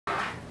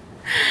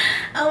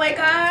Oh my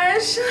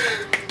gosh.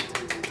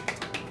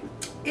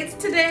 It's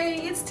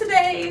today.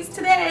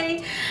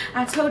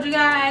 I told you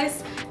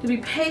guys to be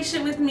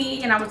patient with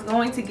me, and I was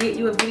going to get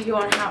you a video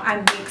on how I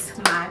mix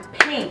my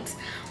paint,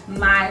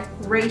 my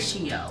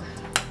ratio.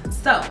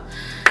 So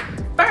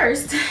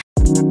first,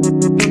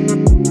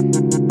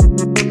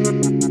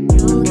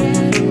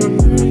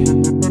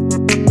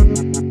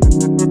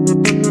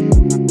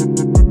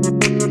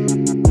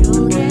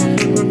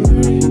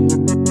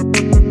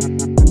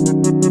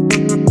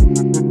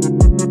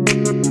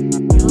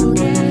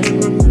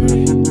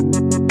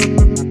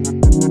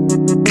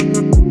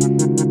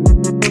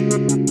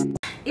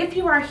 if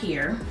you are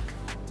here,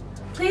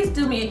 please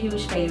do me a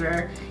huge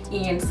favor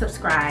and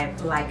subscribe,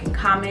 like, and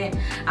comment.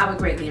 I would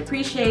greatly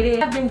appreciate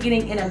it. I've been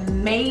getting an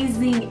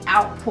amazing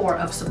outpour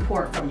of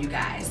support from you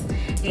guys.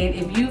 And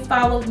if you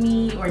followed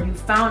me or you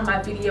found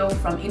my video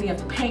from any of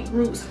the paint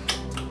groups,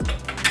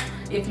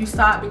 if you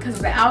saw it because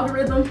of the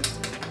algorithm,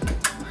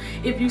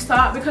 if you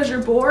saw it because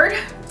you're bored,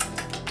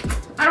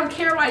 I don't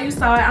care why you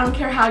saw it, I don't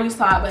care how you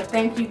saw it, but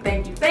thank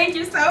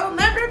you so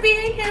much for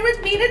being here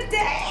with me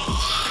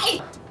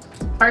today.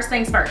 First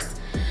things first.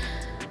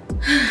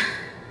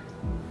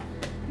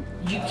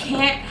 You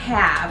can't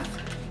have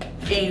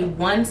a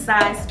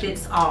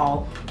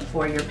one-size-fits-all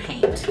for your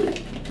paint.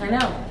 I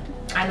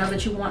know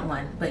that you want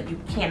one, but you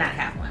cannot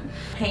have one.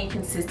 Paint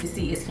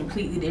consistency is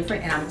completely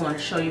different, and I'm going to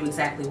show you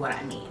exactly what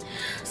I mean.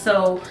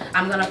 So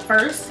I'm going to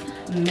first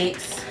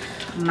mix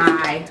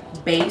my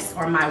base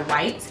or my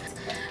white.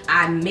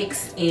 I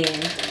mix in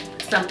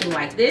something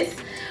like this.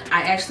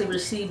 I actually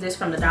received this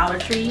from the Dollar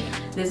Tree.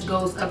 This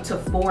goes up to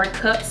 4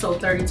 cups, so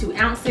 32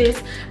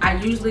 ounces. I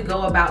usually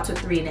go about to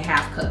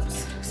 3.5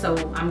 cups. So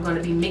I'm going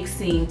to be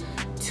mixing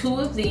 2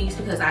 of these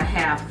because I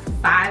have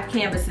 5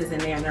 canvases in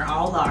there and they're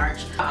all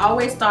large. I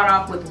always start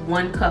off with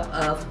 1 cup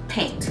of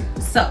paint.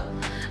 So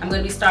I'm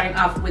going to be starting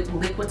off with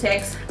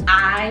Liquitex.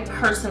 I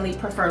personally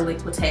prefer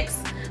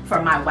Liquitex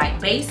for my white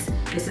base.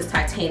 This is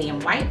titanium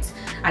white.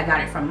 I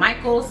got it from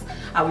Michael's.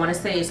 I want to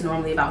say it's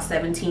normally about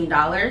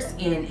 $17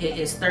 and it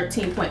is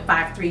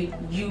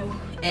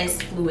 13.53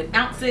 US fluid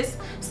ounces.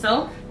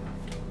 So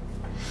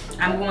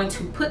I'm going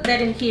to put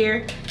that in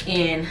here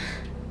and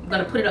I'm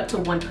going to put it up to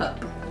 1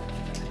 cup.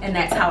 And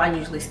that's how I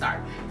usually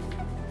start.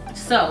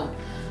 So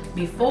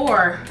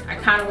before, I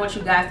kind of want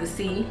you guys to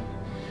see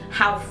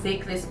how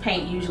thick this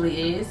paint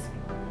usually is.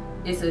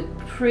 It's a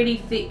pretty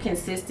thick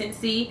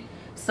consistency.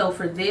 So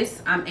for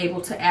this, I'm able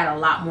to add a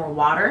lot more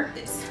water.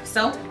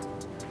 So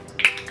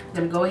I'm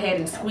gonna go ahead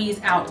and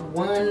squeeze out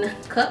 1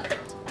 cup.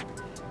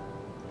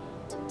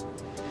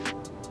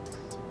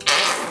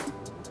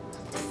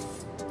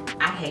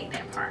 I hate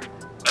that part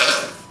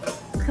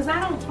because I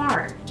don't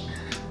fart.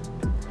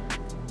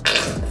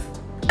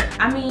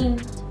 I mean,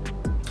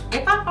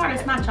 if I fart,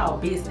 it's not y'all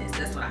business.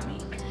 That's what I mean.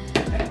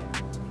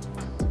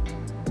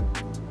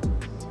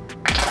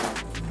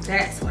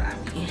 That's what I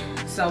mean.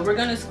 So we're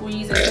gonna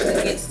squeeze until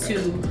it gets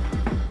to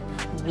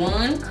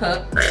 1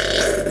 cup.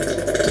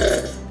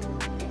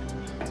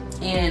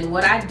 And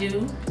what I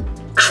do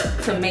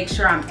to make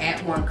sure I'm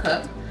at 1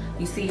 cup,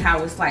 you see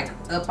how it's like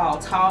up all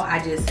tall? I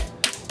just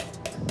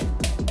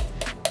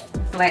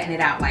flatten it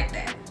out like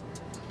that.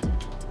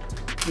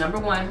 Number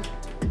 1,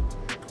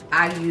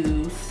 I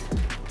use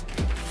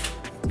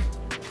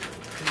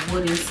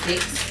wooden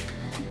sticks.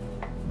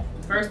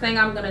 First thing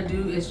I'm gonna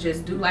do is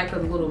just do like a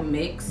little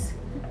mix.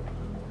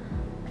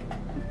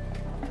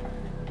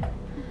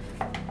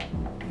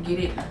 Get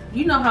it,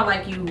 you know how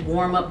like you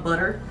warm up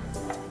butter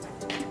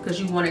because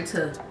you want it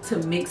to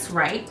mix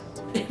right,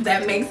 if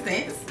that makes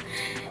sense.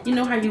 You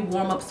know how you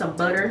warm up some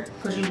butter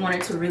because you want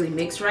it to really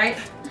mix right?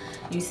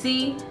 You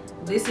see,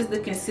 this is the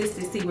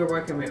consistency we're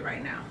working with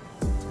right now.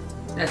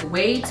 That's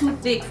way too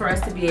thick for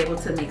us to be able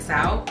to mix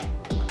out.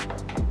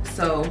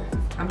 So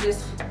I'm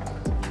just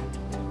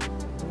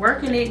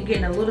working it,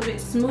 getting a little bit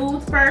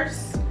smooth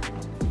first,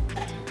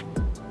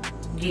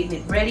 getting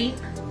it ready.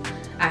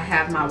 I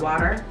have my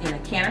water in a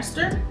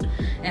canister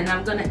and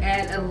I'm gonna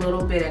add a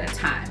little bit at a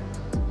time.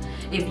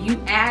 If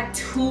you add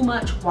too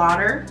much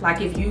water,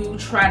 like if you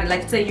try to,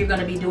 like say you're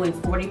gonna be doing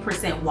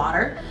 40%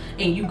 water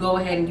and you go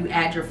ahead and you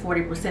add your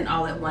 40%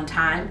 all at one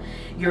time,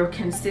 your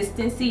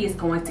consistency is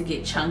going to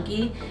get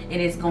chunky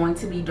and it's going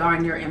to be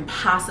darn near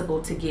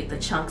impossible to get the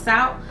chunks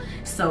out.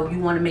 So you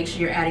wanna make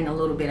sure you're adding a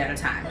little bit at a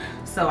time.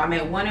 So I'm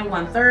at 1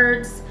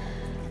 1/3.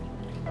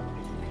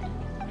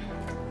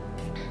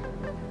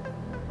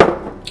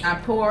 I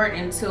pour it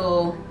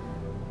until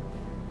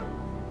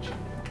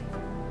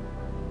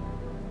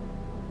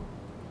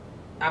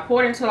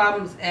I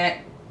was at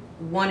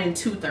 1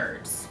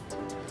 2/3,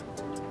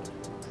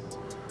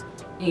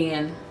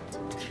 and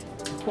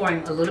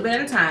pouring a little bit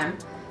at a time,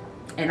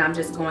 and I'm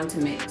just going to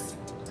mix.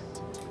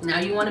 Now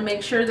you want to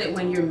make sure that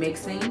when you're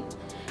mixing,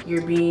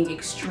 you're being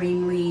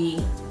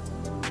extremely,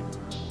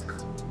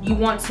 you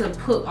want to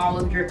put all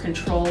of your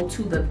control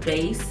to the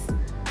base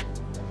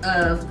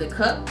of the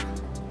cup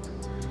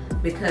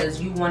because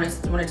you want it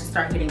to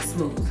start getting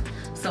smooth.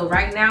 So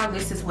right now,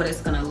 this is what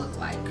it's gonna look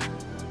like.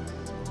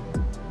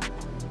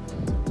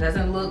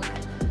 Doesn't look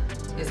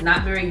It's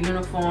not very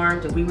uniform.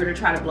 If we were to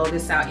try to blow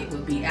this out, it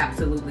would be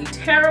absolutely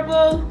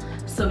terrible.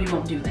 So we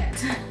won't do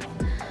that.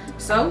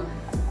 So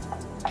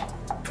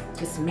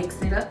just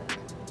mix it up.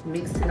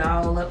 Mix it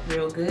all up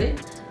real good.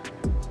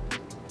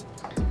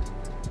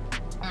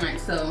 All right,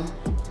 so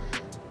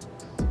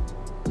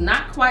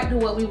not quite to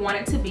what we want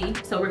it to be.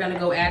 So we're gonna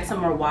go add some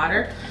more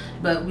water,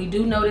 but we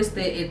do notice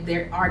that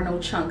there are no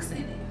chunks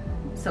in it.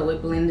 So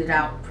it blended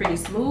out pretty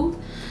smooth.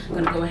 I'm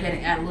gonna go ahead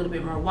and add a little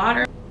bit more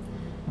water.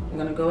 I'm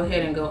gonna go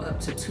ahead and go up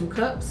to 2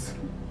 cups.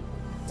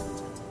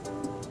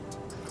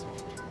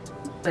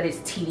 But it's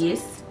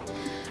tedious.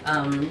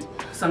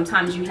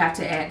 Sometimes you have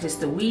to add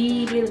just a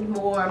wee bit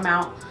more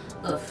amount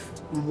of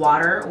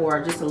water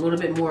or just a little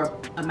bit more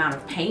amount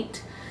of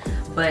paint.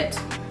 But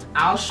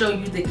I'll show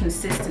you the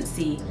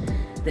consistency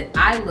that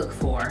I look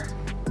for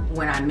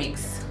when I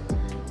mix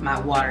my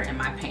water and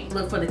my paint.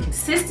 Look for the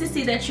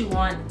consistency that you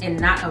want and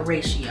not a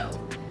ratio,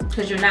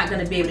 because you're not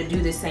going to be able to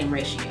do the same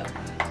ratio.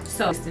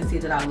 So consistency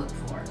that I look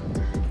for.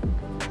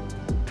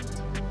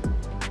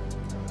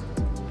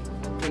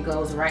 It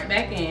goes right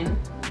back in.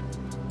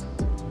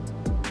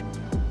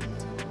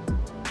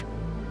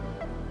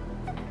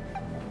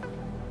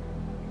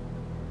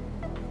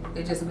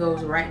 It just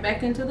goes right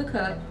back into the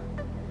cup,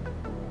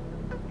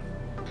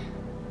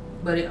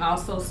 but it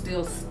also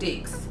still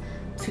sticks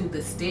to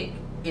the stick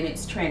and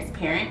it's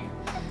transparent.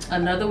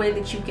 Another way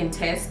that you can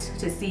test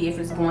to see if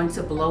it's going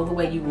to blow the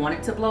way you want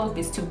it to blow, if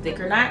it's too thick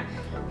or not,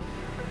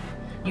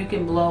 you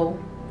can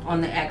blow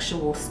on the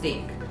actual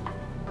stick.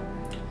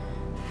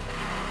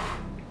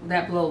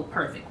 That blowed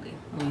perfectly.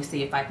 Let me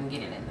see if I can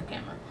get it in the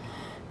camera.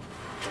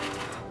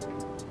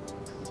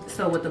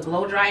 So with the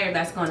blow dryer,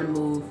 that's going to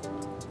move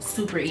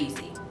super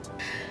easy.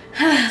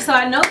 So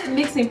I know that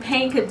mixing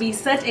paint could be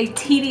such a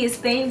tedious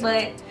thing,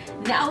 but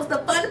now's the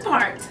fun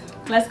part.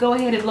 Let's go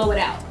ahead and blow it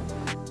out.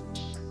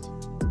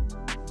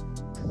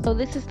 So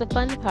this is the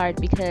fun part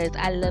because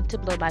I love to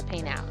blow my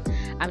paint out.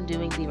 I'm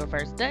doing the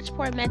reverse Dutch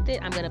pour method.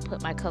 I'm going to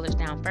put my colors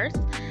down first.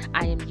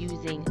 I am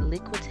using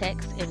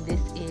Liquitex, and this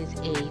is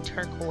a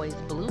turquoise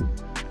blue.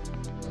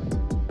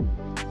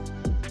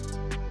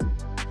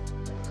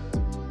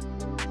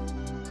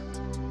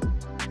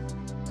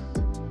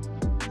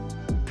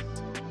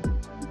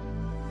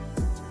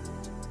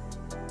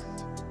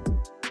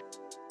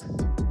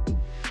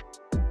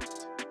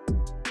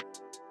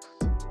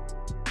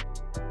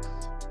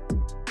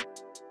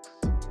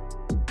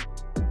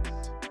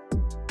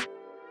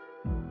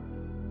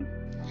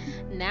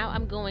 Now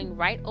I'm going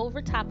right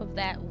over top of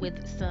that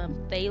with some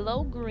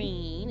phthalo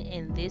green,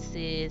 and this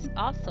is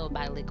also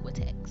by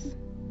Liquitex.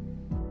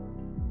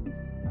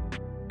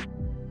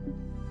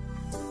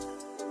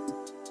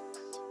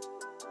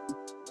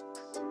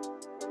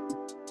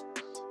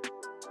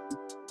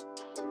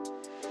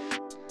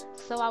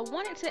 So I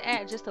wanted to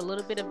add just a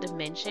little bit of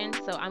dimension,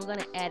 so I'm going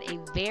to add a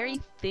very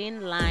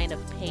thin line of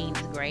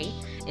Payne's Gray,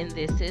 and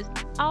this is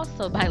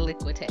also by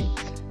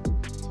Liquitex.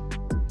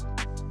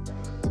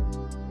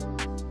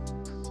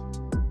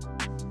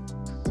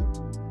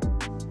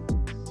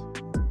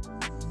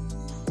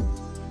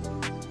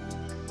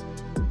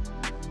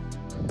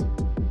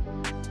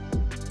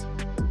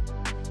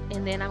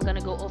 And then I'm gonna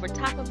go over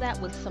top of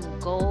that with some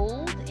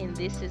gold, and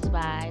this is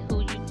by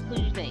who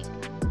you think?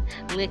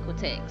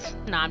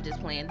 Liquitex. No, I'm just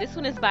playing. This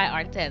one is by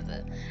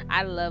Arteza.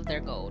 I love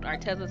their gold.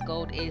 Arteza's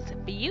gold is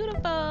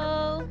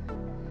beautiful.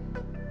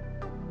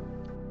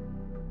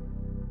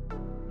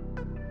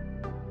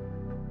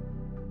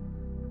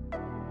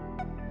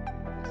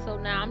 So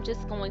now I'm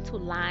just going to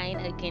line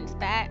against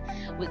that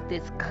with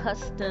this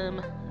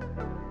custom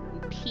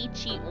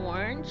peachy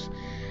orange.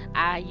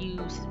 I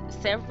use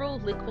several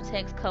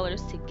Liquitex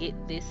colors to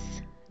get this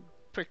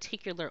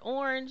particular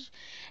orange,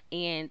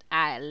 and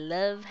I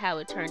love how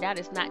it turned out.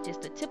 It's not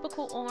just a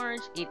typical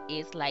orange, it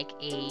is like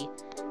a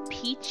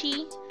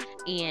peachy,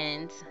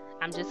 and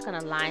I'm just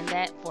gonna line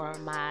that for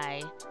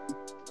my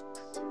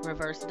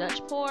reverse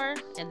Dutch pour,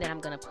 and then I'm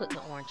gonna put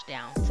the orange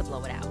down to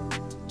blow it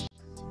out.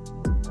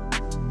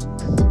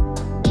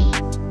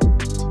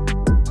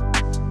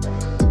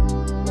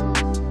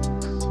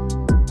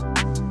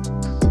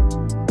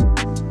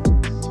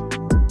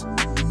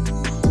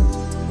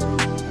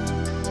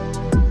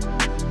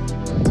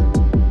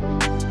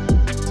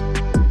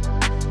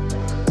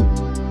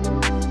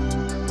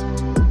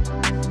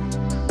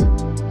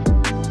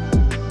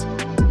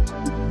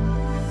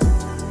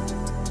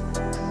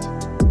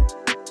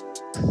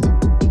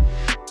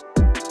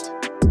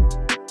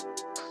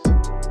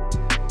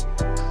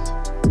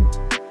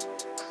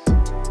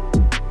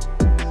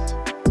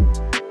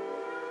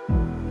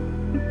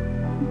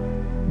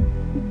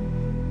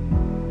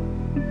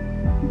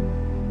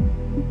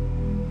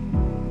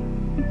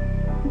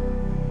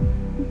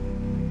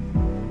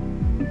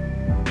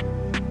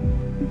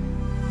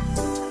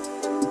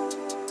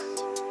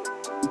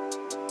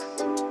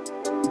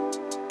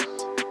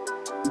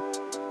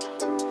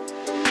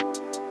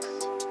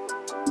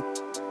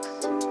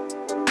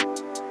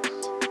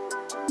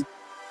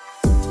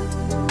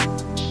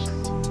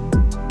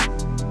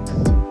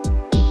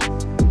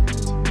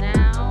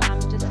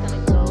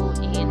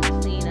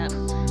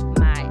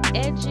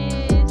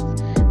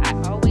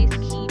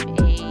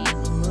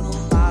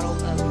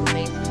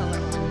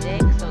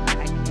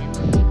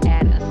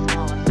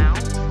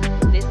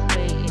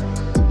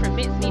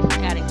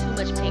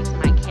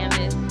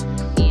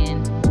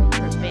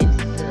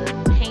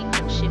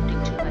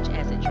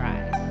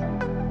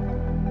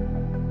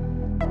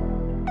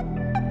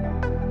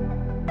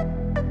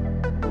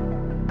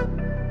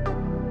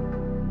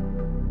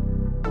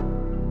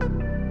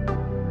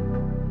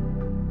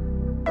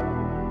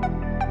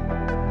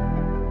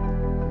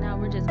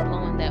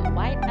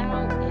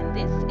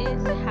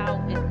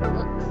 it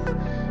looks.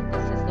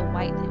 This is the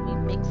white that we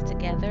mixed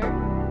together.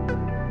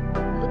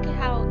 Look at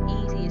how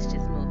easy it's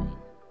just moving.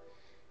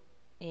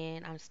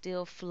 And I'm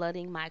still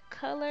flooding my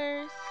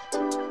colors.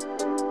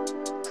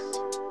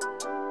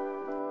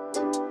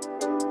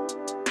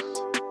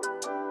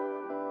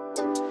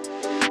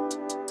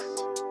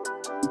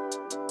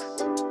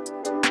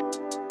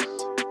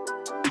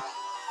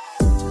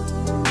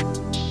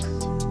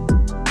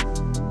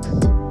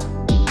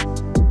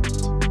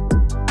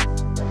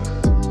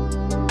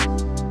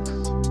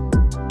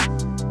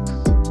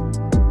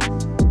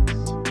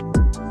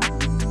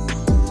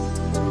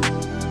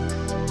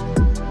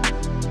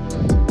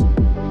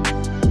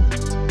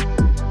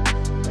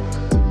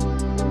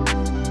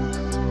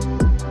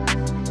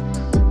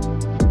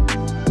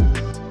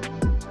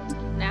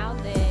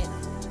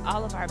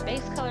 All of our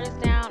base colors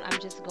down, I'm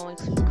just going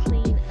to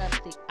clean up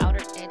the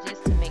outer edges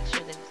to make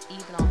sure that it's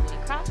even all the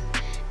way across,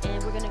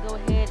 and we're going to go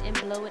ahead and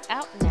blow it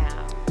out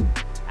now.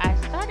 I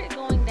started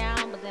going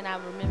down, but then I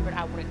remembered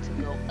I wanted to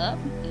go up,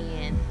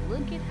 and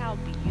look at how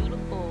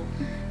beautiful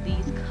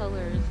these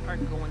colors are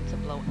going to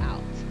blow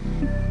out.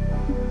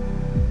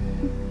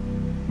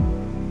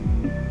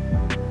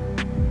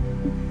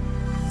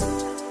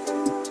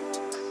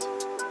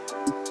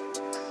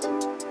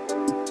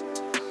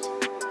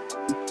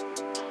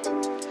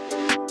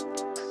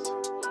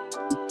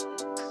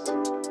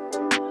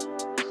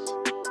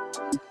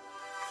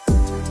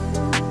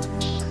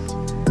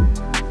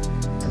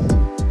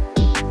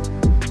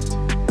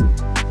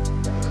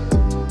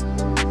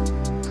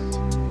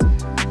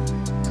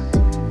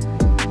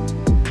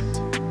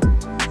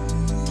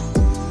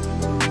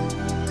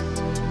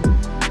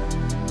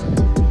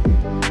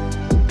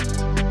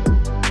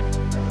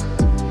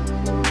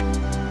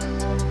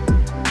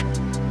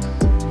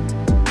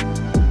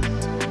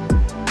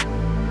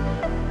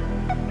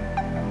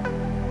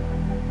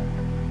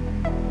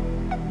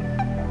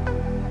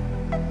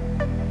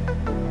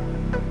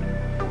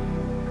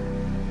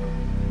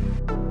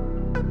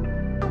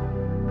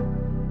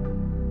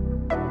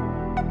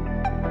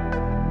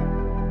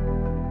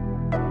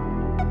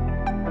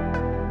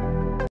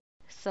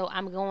 So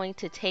I'm going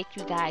to take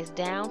you guys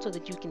down so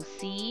that you can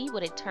see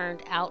what it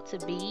turned out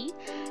to be.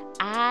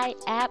 I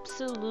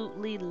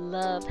absolutely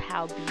love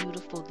how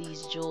beautiful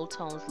these jewel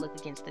tones look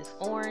against this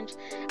orange.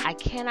 I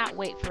cannot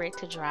wait for it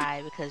to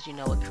dry because, you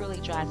know,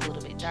 acrylic dries a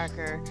little bit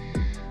darker.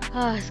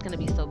 Oh, it's going to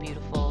be so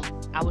beautiful.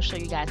 I will show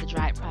you guys the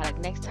dried product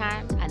next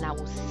time, and I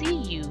will see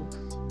you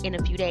in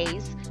a few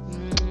days.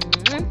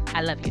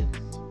 I love you.